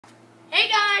Hey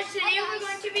guys, today we're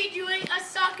going to be doing a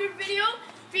soccer video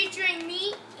featuring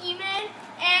me, Eman,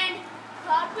 and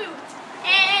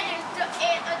and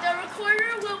the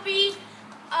recorder will be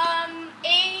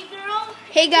A Girl.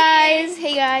 Hey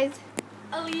guys.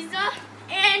 Aliza,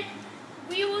 and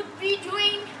we will be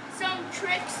doing some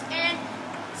tricks and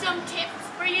some tips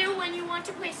for you when you want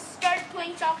to start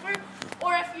playing soccer,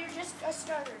 or if you're just a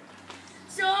starter.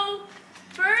 So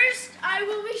first, I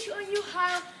will be showing you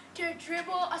how to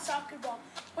dribble a soccer ball.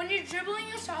 When you're dribbling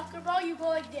a soccer ball, you go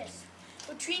like this,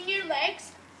 between your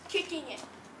legs, kicking it.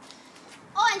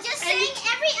 Oh, and just saying,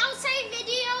 every outside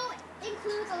video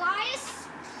includes Elias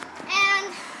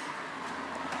and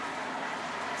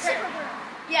Supergirl.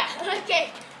 Yeah,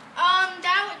 okay.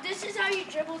 This is how you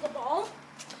dribble the ball,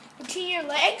 between your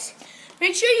legs.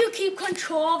 Make sure you keep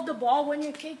control of the ball when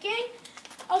you're kicking.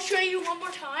 I'll show you one more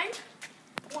time.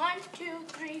 1, 2,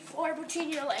 3, 4, between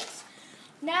your legs.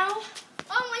 Now,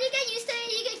 when you get used to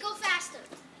it, you can go faster.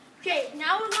 okay,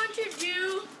 now we're going to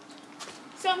do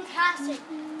some passing.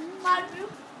 Go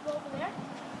over there.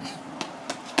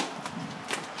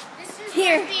 This is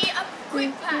going to be a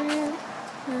quick pass.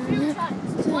 2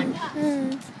 times, 1 pass.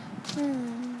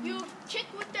 You kick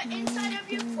with the inside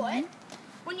of your foot.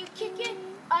 When you kick it,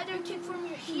 either kick from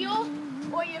your heel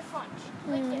or your front,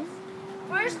 like this.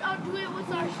 First, I'll do it with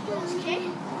our heels, okay?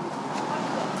 Like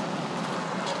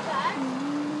that.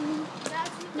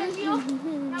 That's with the heel.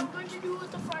 Now we're going to do it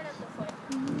with the front of the foot.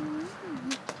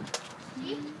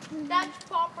 See? That's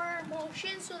proper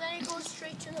motion, so then it goes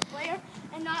straight to the player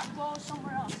and not go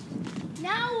somewhere else.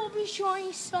 Now we'll be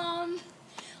showing some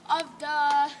of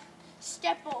the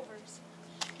step overs.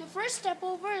 The first step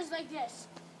over is like this.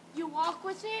 You walk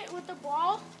with it, with the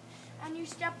ball, and you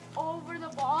step over the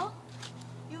ball.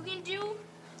 You can do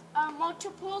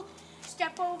multiple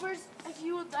step overs if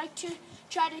you would like to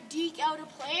try to deke out a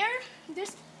player.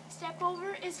 This step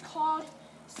over is called,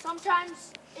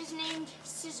 sometimes is named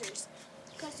scissors,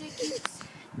 because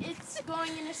it's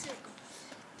going in a circle.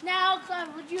 Now,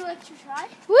 Clive, would you like to try?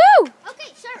 Woo!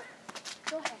 Okay, sure.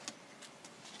 Go ahead.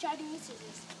 Try doing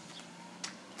scissors.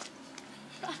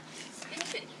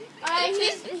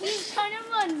 He's kind of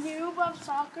a noob of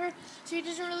soccer, so he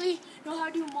doesn't really know how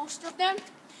to do most of them.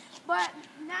 But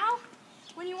now,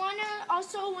 when you want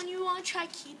to try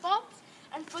keep up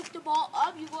and flick the ball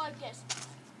up, you go like this.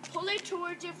 Pull it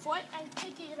towards your foot and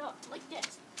pick it up like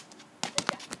this. Like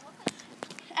that.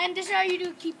 And this is how you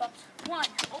do keep ups. 1,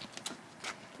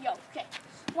 okay.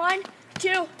 1,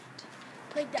 2,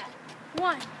 like that.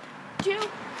 1, 2,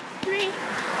 3.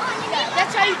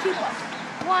 That's how you keep up.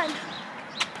 1,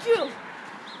 2.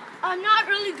 I'm not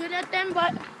really good at them,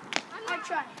 but I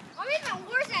try. I'm even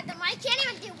worse at them. I can't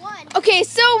even get one. Okay,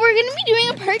 so we're going to be doing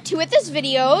a part 2 with this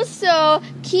video, so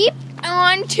keep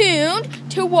on tuned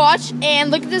to watch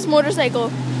and look at this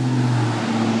motorcycle.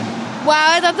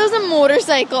 Wow, I thought that was a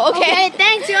motorcycle. Okay,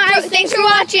 Thanks, guys. So, thanks for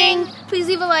watching. Please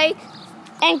leave a like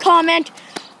And comment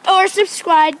or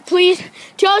subscribe. Please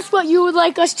tell us what you would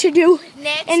like us to do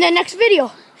next. in the next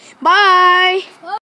video. Bye.